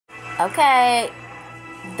Okay,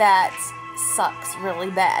 that sucks really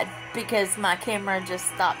bad because my camera just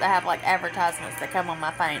stopped. I have like advertisements that come on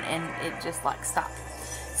my phone and it just like stopped.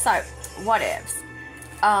 So, what ifs?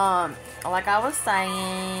 Like I was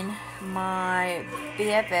saying, my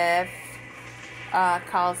BFF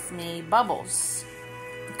calls me Bubbles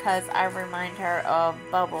because I remind her of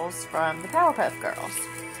Bubbles from the Powerpuff Girls.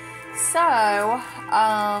 So,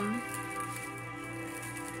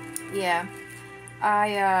 yeah,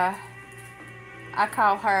 I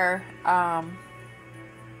call her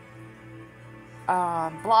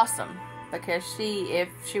Blossom because if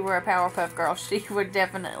she were a Powerpuff Girl, she would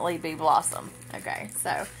definitely be Blossom. Okay,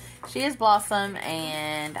 so she is Blossom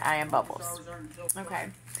and I am Bubbles. Okay,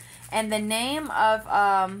 and the name of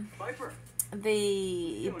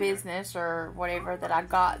the business or whatever that I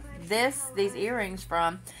got these earrings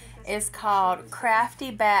from is called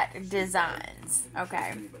Crafty Bat Designs.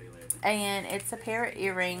 Okay, and it's a pair of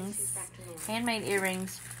earrings, handmade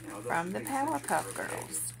earrings from the Powerpuff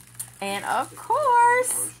Girls. And of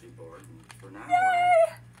course,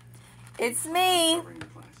 yay, it's me.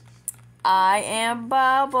 I am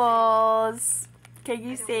Bubbles. Can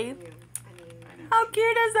you see? How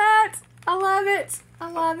cute is that? I love it.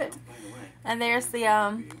 I love it. And there's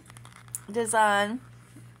the design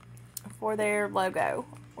for their logo,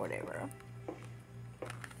 whatever.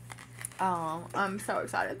 Oh, I'm so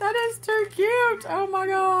excited. That is too cute. Oh my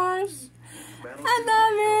gosh. I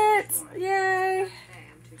love it. Yay.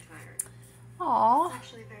 Aw.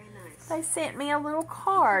 They sent me a little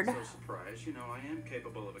card. I'm so surprised. You know, I am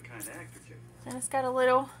capable of a kind act or two. And it's got a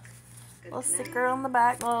little sticker on the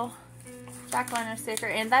back, little Jacqueline sticker.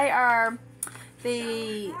 And they are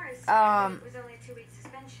the,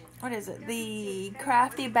 what is it? The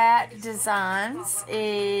Crafty Bat Designs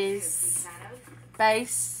is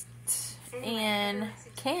based in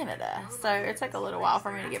Canada. So it took a little while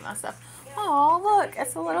for me to get my stuff. Oh, look,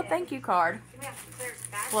 it's a little thank you card.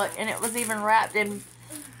 Look, and it was even wrapped in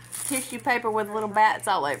tissue paper with little bats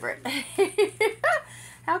all over it.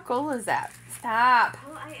 How cool is that? Stop.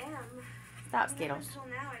 Well, I am. Stop, Skittles. Until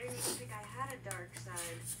now, I didn't even think I had a dark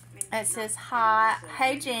side. It says, hi,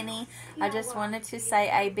 hey Jenny, I just wanted to say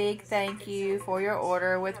a big thank you for your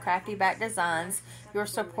order with Crafty Bat Designs. Your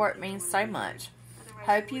support means so much.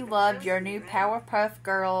 Hope you loved your new Powerpuff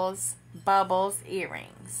Girls Bubbles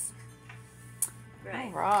earrings.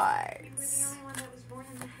 Alright.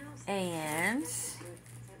 And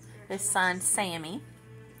this signed Sammy.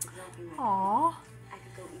 Aww.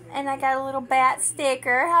 And I got a little bat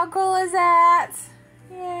sticker. How cool is that?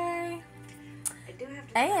 Yay.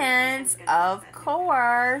 And of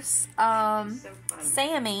course,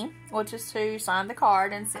 Sammy, which is who signed the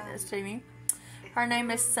card and sent this to me. Her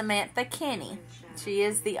name is Samantha Kinney. She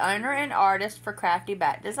is the owner and artist for Crafty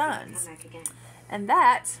Bat Designs. And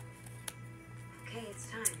that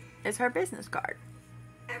is her business card.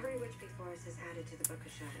 Every witch before us is added to the book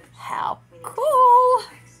of shadows. How cool!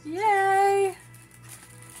 Yay!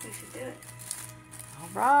 We should do it.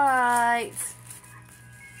 Alright.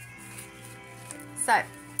 So,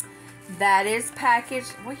 that is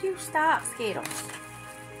packaged. Will you stop, Skittles?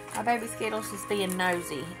 My baby Skittles is being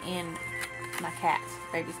nosy in my cat,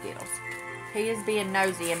 baby Skittles. He is being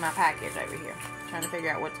nosy in my package over here. Trying to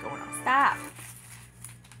figure out what's going on. Stop!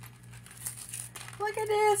 Look at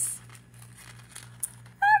this.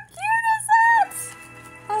 How cute is that?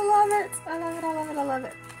 I love it. I love it. I love it. I love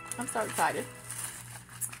it. I'm so excited.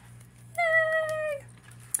 Yay!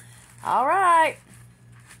 All Are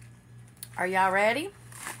y'all ready?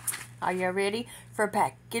 Are y'all ready for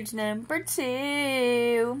package number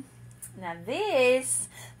 2? Now this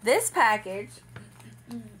package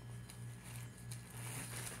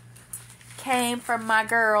came from my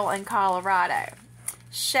girl in Colorado.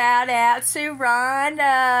 Shout out to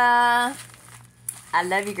Rhonda. I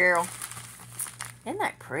love you, girl. Isn't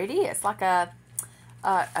that pretty? It's like a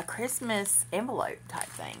Christmas envelope type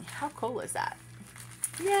thing. How cool is that?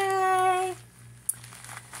 Yay!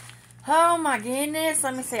 Oh my goodness.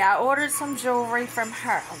 Let me see. I ordered some jewelry from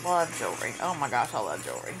her. I love jewelry. Oh my gosh, I love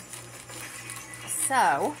jewelry.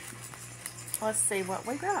 So, let's see what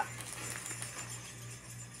we got.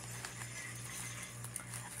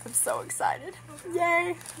 I'm so excited.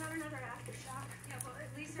 Yay! Not another aftershock. Yeah, well, at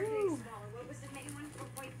least our date's smaller. What was the main one?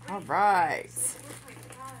 4.3. Alright.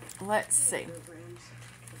 Let's see.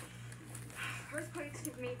 Earthquakes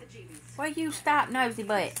have made the GBs. Will you stop, nosy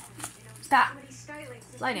butt? Stop.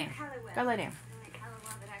 Lay down. Go lay down.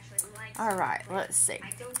 Alright, let's see.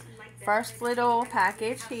 First little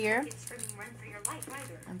package here.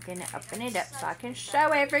 I'm going to open it up so I can show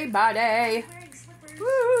everybody.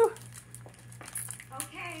 Woo!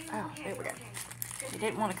 Oh, there we go. It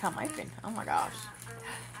didn't want to come open. Oh my gosh. I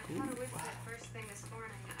caught a whiff of it first thing this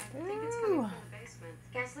morning. I think it's coming from the basement.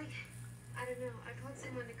 Gas leak? I don't know. I called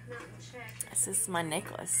someone to come out and check. This is my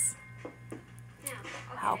necklace. Now,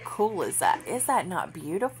 I'll How get it. cool is that? Is that not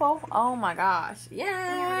beautiful? Oh my gosh. Yay!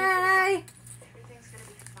 Everything's gonna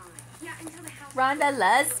be fine. Yeah, until the house. Rhonda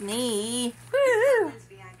loves me. Woo! Liz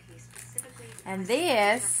VIP specifically And requested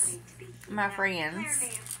this, somebody to be here. my Now, friends, Claire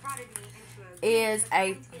may have prodded me into a is but a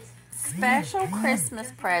the point is, special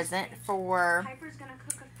Christmas present for Piper's gonna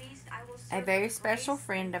cook a feast. I will a serve very with special grace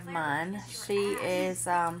friend of and mine. Claire will She kiss your is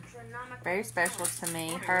ass. very special to me.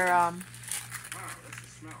 Her Wow, that's the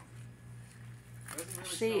smell. Doesn't really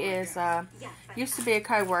she smell like is gas. Yeah, but used to be a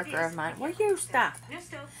co-worker of mine. Will you stop? no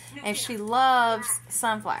stove, no And heat. she loves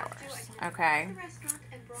sunflowers. Okay,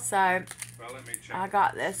 so Well, let me check. I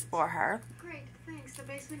got this for her. Great, thanks. The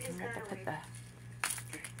basement is I'm going to that put way. the.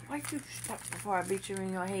 Why you stop before I beat you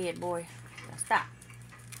in your head, boy? Now stop.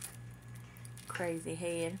 Crazy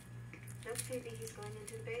head. No creepy, he's going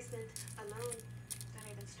into the basement alone. Don't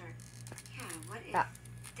even start. Yeah, what if, Stop.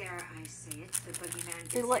 dare I say it, the boogeyman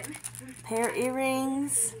See, gets look. him? Pair of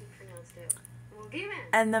earrings He pronounced it. Boogeyman.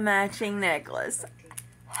 and the matching necklace.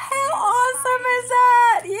 How awesome is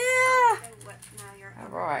that? Yeah. So what, now you're All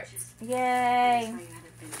over right. just- Yay. That's why you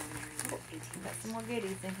haven't been down there in 18 Got some more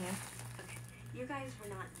goodies in here. Okay, you guys were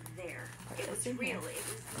not there. Okay, It let's was see here. real. It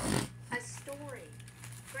was a story.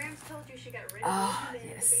 Grams told you she got rid of Oh, him.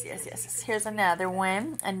 yes. Here's another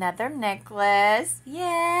one. Another necklace.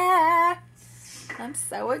 Yeah. I'm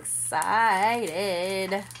so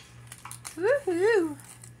excited. Woohoo.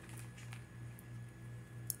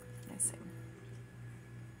 Let's see.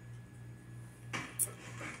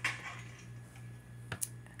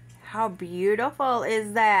 How beautiful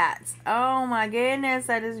is that? Oh my goodness,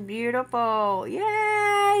 that is beautiful.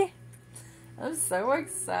 Yay. I'm so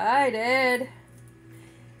excited.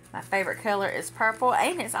 My favorite color is purple,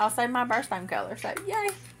 and it's also my birthstone color, so yay.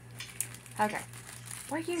 Okay.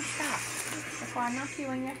 Will you stop before I knock you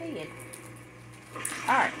in your head?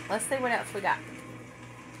 Alright, let's see what else we got.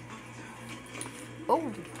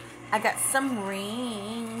 Oh, I got some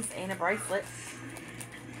rings and a bracelet.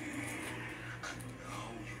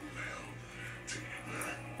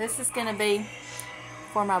 This is going to be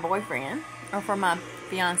for my boyfriend, or for my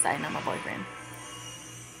fiance, not my boyfriend.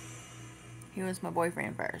 He was my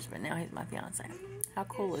boyfriend first, but now he's my fiance. How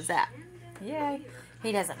cool is that? Yay.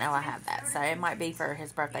 He doesn't know I have that, so it might be for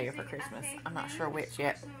his birthday or for Christmas. I'm not sure which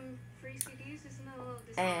yet.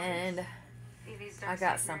 And I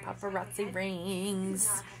got some paparazzi rings.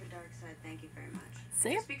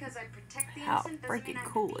 See? How freaking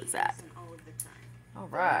cool is that?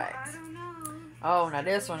 Alright. Oh, now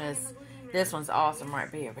this one's awesome right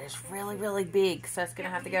here, but it's really, really big, so it's going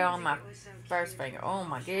to have to go on my first finger. Oh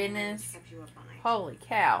my goodness. Holy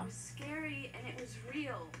cow. It was scary and it was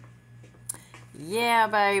real. Yeah,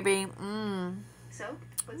 baby. So,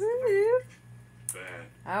 what's the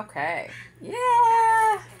Bad. Okay.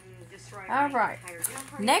 Yeah. All All right.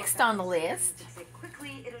 Next on the list.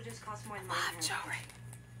 Quickly, it'll just cost more than Love jewelry.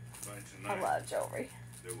 By I tonight, love jewelry.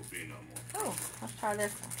 there will be no more. Oh, let's try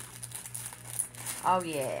this one. Oh,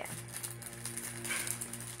 yeah.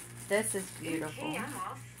 This is beautiful. Okay, I'm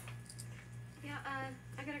off. Yeah,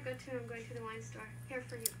 I gotta go too. I'm going to the wine store. Here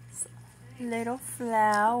for you. Little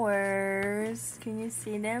flowers. Can you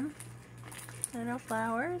see them? Little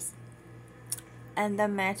flowers. And the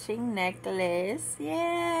matching necklace.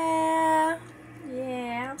 Yeah.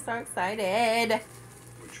 Yeah, I'm so excited.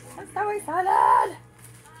 Which I'm one? so excited.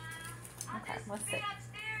 Okay, let's see.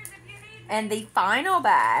 And the final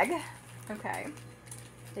bag. Okay.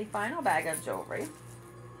 The final bag of jewelry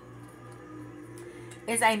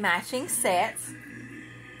is a matching set.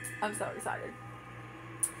 I'm so excited.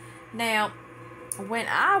 Now, when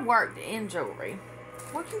I worked in jewelry,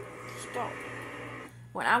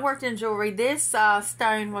 when I worked in jewelry, this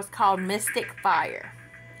stone was called Mystic Fire.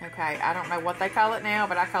 Okay, I don't know what they call it now,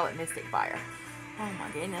 but I call it Mystic Fire. Oh my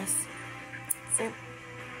goodness.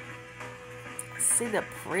 See the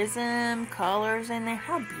prism colors in there?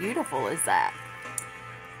 How beautiful is that?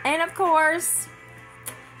 And of course,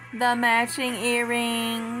 the matching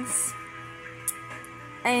earrings.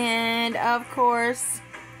 And of course,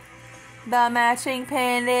 the matching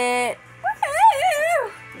pendant.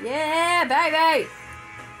 Woo! Yeah, baby!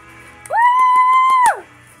 Woo!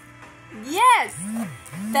 Yes!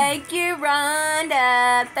 Thank you,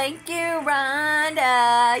 Rhonda. Thank you,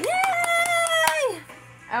 Rhonda. Yay!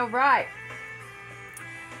 All right.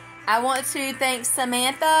 I want to thank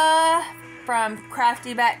Samantha from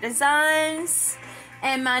Crafty Back Designs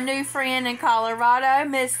and my new friend in Colorado,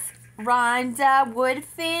 Miss Rhonda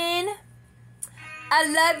Woodfin. I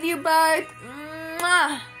love you both.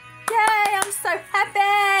 Mwah. Yay, I'm so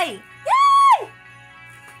happy. Yay!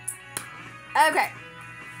 Okay.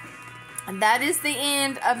 And that is the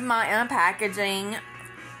end of my unpackaging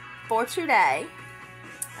for today.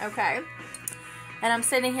 Okay. And I'm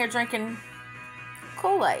sitting here drinking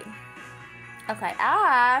Kool-Aid. Okay,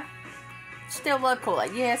 I still love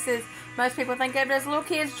Kool-Aid. Yes, most people think of it as a little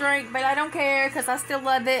kid's drink, but I don't care because I still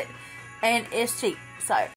love it and it's cheap. So,